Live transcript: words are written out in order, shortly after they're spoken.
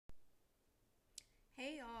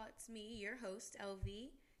It's me, your host, LV,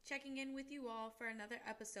 checking in with you all for another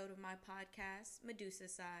episode of my podcast, Medusa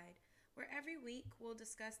Side, where every week we'll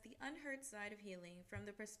discuss the unheard side of healing from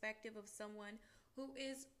the perspective of someone who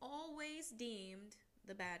is always deemed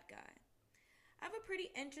the bad guy. I have a pretty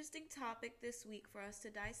interesting topic this week for us to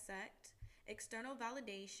dissect external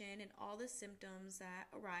validation and all the symptoms that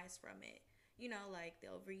arise from it. Like the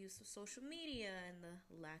overuse of social media and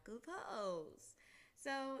the lack of hoes.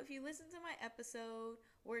 So, if you listen to my episode,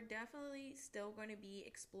 we're definitely still going to be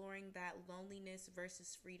exploring that loneliness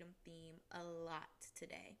versus freedom theme a lot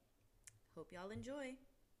today. Hope y'all enjoy.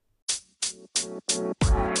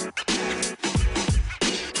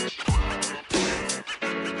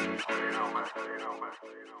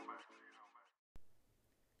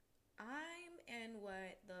 I'm in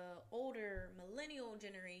what the older millennial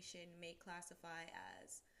generation may classify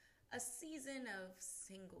as a season of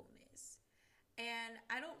singleness. And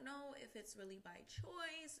I don't know if it's really by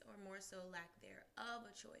choice or more so lack thereof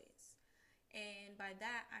a choice. And by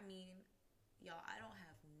that, I mean, y'all, I don't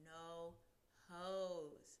have no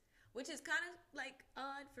hoes, which is kind of like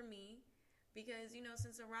odd for me because,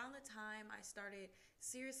 since around the time I started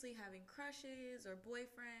seriously having crushes or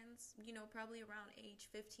boyfriends, probably around age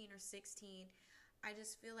 15 or 16, I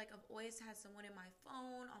just feel like I've always had someone in my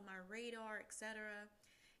phone, on my radar, etc.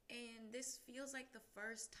 And this feels like the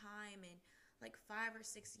first time in like 5 or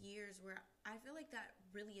 6 years where I feel like that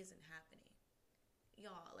really isn't happening.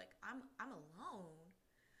 Y'all, like I'm alone.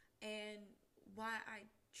 And why I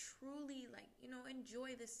truly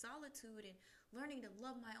enjoy this solitude and learning to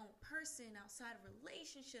love my own person outside of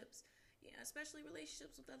relationships, especially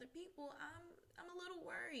relationships with other people, I'm a little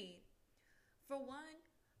worried. For one,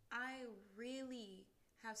 I really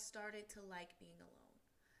have started to like being alone.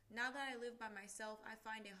 Now that I live by myself, I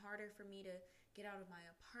find it harder for me to get out of my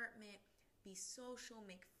apartment, be social,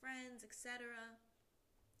 make friends, etc.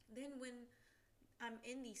 Then when I'm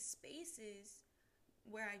in these spaces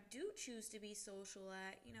where I do choose to be social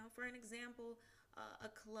at, for an example, a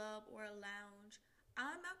club or a lounge,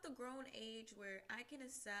 I'm at the grown age where I can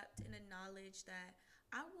accept and acknowledge that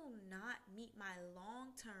I will not meet my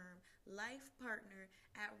long-term life partner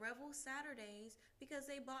at Revel Saturdays because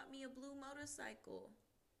they bought me a blue motorcycle.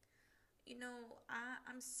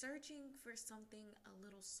 I'm searching for something a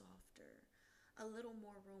little softer, a little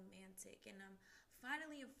more romantic, and I'm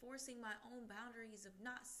finally enforcing my own boundaries of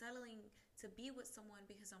not settling to be with someone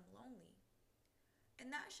because I'm lonely.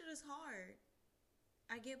 And that shit is hard.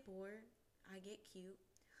 I get bored. I get cute.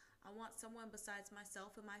 I want someone besides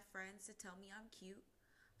myself and my friends to tell me I'm cute.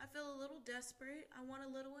 I feel a little desperate. I want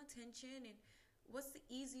a little attention. And what's the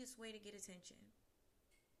easiest way to get attention?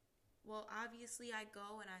 Well, obviously, I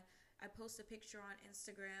go and I post a picture on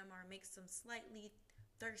Instagram or make some slightly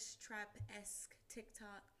thirst trap-esque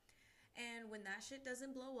TikTok. And when that shit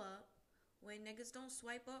doesn't blow up, when niggas don't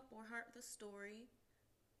swipe up or heart the story,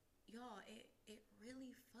 y'all, it really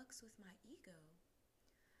fucks with my ego.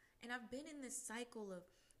 And I've been in this cycle of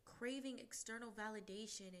craving external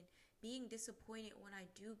validation and being disappointed when I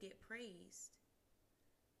do get praised.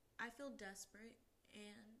 I feel desperate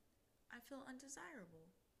and I feel undesirable.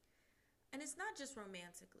 And it's not just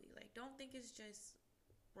romantically. Like, don't think it's just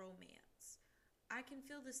romance. I can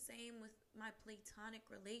feel the same with my platonic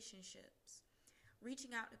relationships.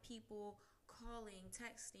 Reaching out to people, calling,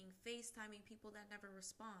 texting, FaceTiming people that never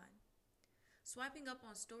respond. Swiping up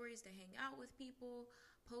on stories to hang out with people,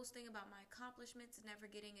 posting about my accomplishments and never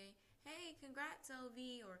getting a, hey, congrats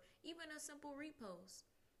LV, or even a simple repost.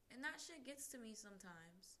 And that shit gets to me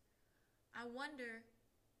sometimes. I wonder,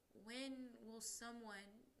 when will someone,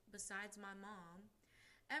 besides my mom,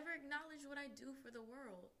 ever acknowledge what I do for the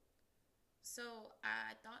world? So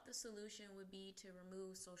I thought the solution would be to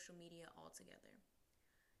remove social media altogether.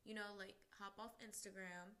 Like hop off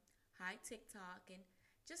Instagram, hide TikTok, and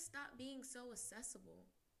just stop being so accessible.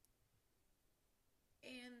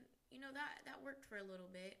 And that worked for a little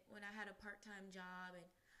bit when I had a part-time job and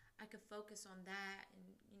I could focus on that and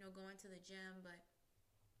going to the gym. But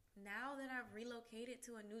now that I've relocated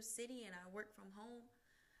to a new city and I work from home,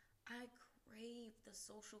 I crave the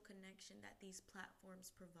social connection that these platforms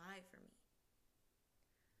provide for me.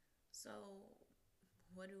 So,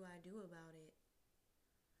 what do I do about it?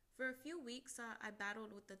 For a few weeks, I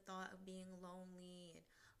battled with the thought of being lonely and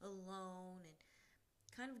alone and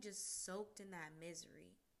kind of just soaked in that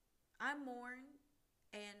misery. I mourn,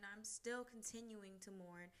 and I'm still continuing to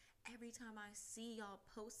mourn every time I see y'all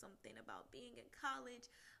post something about being in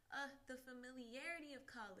college, the familiarity of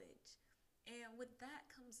college. And with that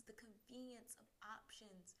comes the convenience of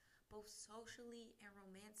options, both socially and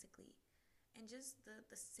romantically. And just the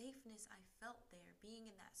safeness I felt there, being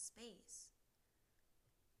in that space.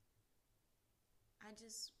 I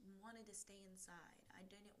just wanted to stay inside. I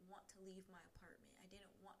didn't want to leave my apartment. I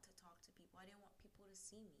didn't want to talk to people. I didn't want people to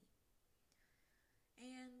see me.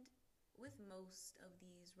 And with most of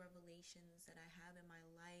these revelations that I have in my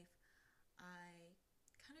life, I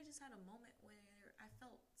kind of just had a moment where I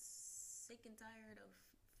felt sick and tired of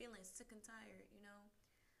feeling sick and tired, you know?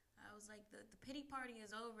 I was like, the pity party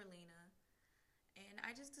is over, Lena. And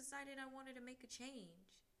I just decided I wanted to make a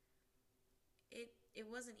change. It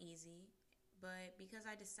wasn't easy, but because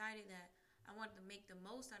I decided that I wanted to make the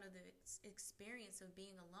most out of the experience of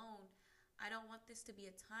being alone, I don't want this to be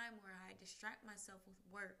a time where I distract myself with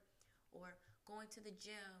work or going to the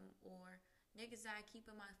gym or niggas that I keep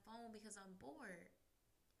in my phone because I'm bored.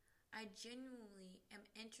 I genuinely am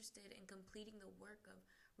interested in completing the work of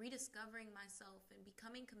rediscovering myself and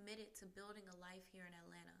becoming committed to building a life here in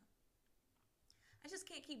Atlanta. I just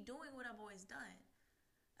can't keep doing what I've always done.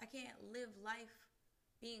 I can't live life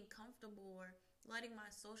being comfortable or letting my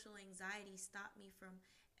social anxiety stop me from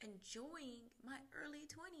enjoying my early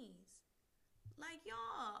 20s. Like,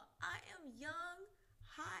 y'all, I am young,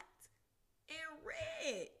 hot, and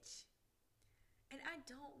rich. And I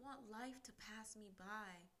don't want life to pass me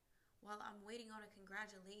by while I'm waiting on a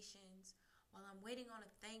congratulations, while I'm waiting on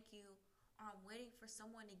a thank you, or I'm waiting for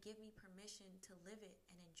someone to give me permission to live it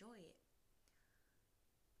and enjoy it.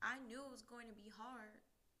 I knew it was going to be hard,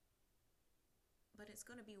 but it's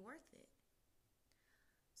going to be worth it.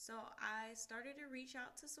 So I started to reach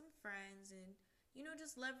out to some friends and,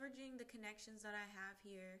 just leveraging the connections that I have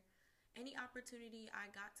here. Any opportunity I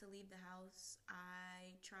got to leave the house,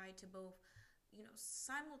 I tried to both,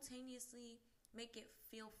 simultaneously make it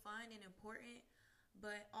feel fun and important,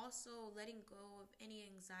 but also letting go of any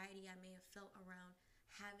anxiety I may have felt around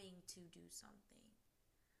having to do something.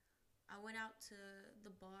 I went out to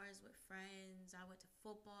the bars with friends. I went to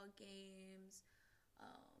football games,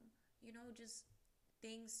 just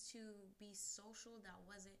things to be social that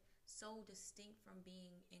wasn't so distinct from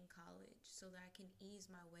being in college so that I can ease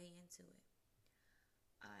my way into it.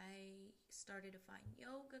 I started to find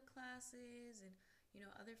yoga classes and,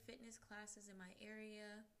 other fitness classes in my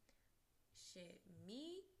area. Shit,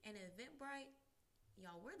 me and Eventbrite,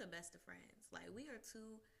 y'all, we're the best of friends. Like, we are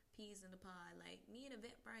two peas in the pod. Like, me and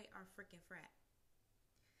Eventbrite are freaking frat.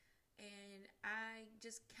 And I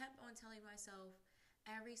just kept on telling myself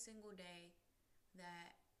every single day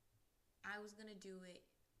that I was going to do it.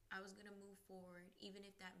 I was going to move forward, even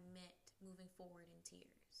if that meant moving forward in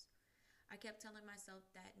tears. I kept telling myself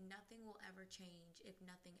that nothing will ever change if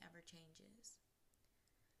nothing ever changes.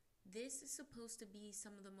 This is supposed to be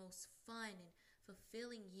some of the most fun and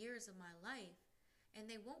fulfilling years of my life,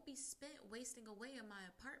 and they won't be spent wasting away in my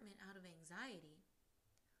apartment out of anxiety.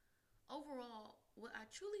 Overall, what I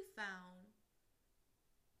truly found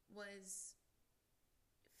was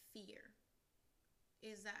fear.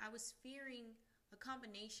 Is that I was fearing a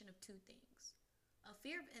combination of two things: a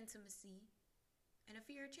fear of intimacy and a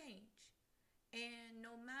fear of change. And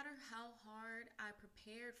no matter how hard I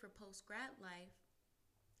prepared for post-grad life,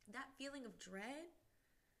 that feeling of dread,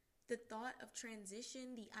 the thought of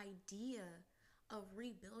transition, the idea of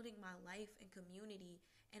rebuilding my life and community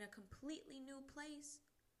in a completely new place,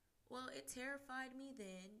 well, it terrified me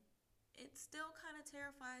then. It still kind of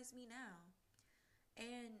terrifies me now.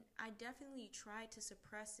 And I definitely tried to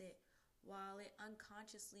suppress it while it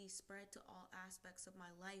unconsciously spread to all aspects of my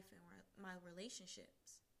life and my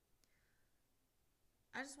relationships.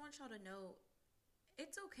 I just want y'all to know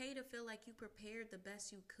it's okay to feel like you prepared the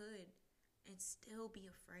best you could and still be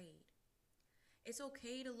afraid. It's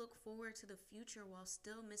okay to look forward to the future while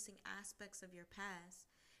still missing aspects of your past.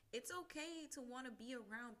 It's okay to want to be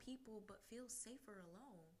around people but feel safer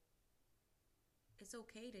alone. It's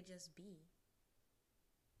okay to just be.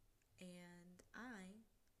 And I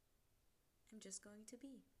am just going to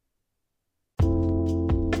be.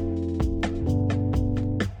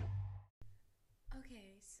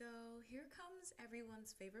 Okay, so here comes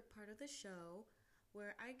everyone's favorite part of the show,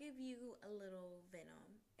 where I give you a little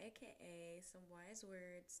venom, aka some wise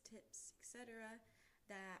words, tips, etc.,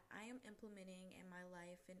 that I am implementing in my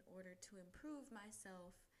life in order to improve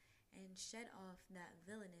myself and shed off that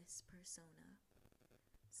villainous persona.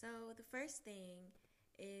 So, the first thing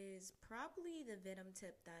is probably the venom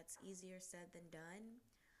tip that's easier said than done,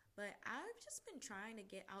 but I've just been trying to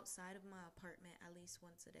get outside of my apartment at least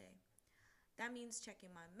once a day. That means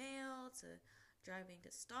checking my mail, to driving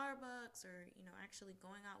to Starbucks, or, actually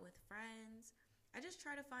going out with friends. I just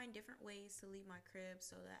try to find different ways to leave my crib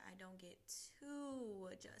so that I don't get too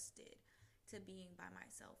adjusted to being by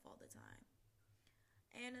myself all the time.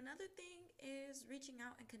 And another thing is reaching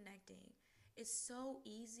out and connecting. It's so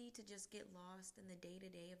easy to just get lost in the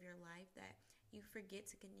day-to-day of your life that you forget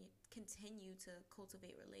to continue to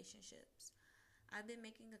cultivate relationships. I've been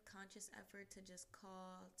making a conscious effort to just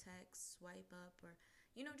call, text, swipe up, or,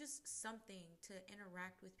 just something to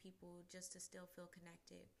interact with people just to still feel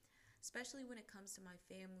connected. Especially when it comes to my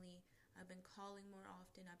family, I've been calling more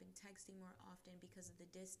often, I've been texting more often because of the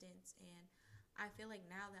distance, and I feel like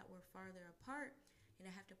now that we're farther apart and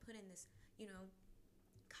I have to put in this,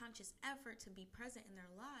 conscious effort to be present in their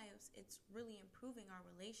lives, it's really improving our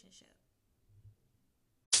relationship.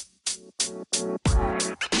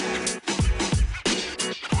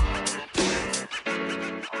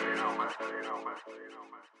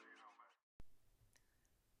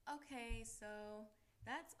 Okay, so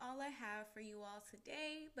that's all I have for you all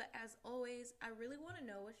today. But as always, I really want to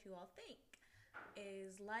know what you all think.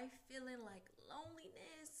 Is life feeling like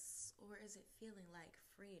loneliness or is it feeling like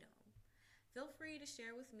freedom? Feel free to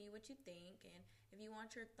share with me what you think. And if you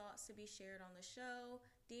want your thoughts to be shared on the show,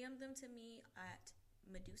 DM them to me at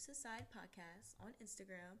Medusa Side Podcast on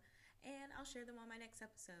Instagram, and I'll share them on my next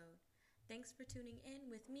episode. Thanks for tuning in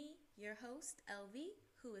with me, your host, LV,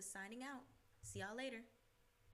 who is signing out. See y'all later.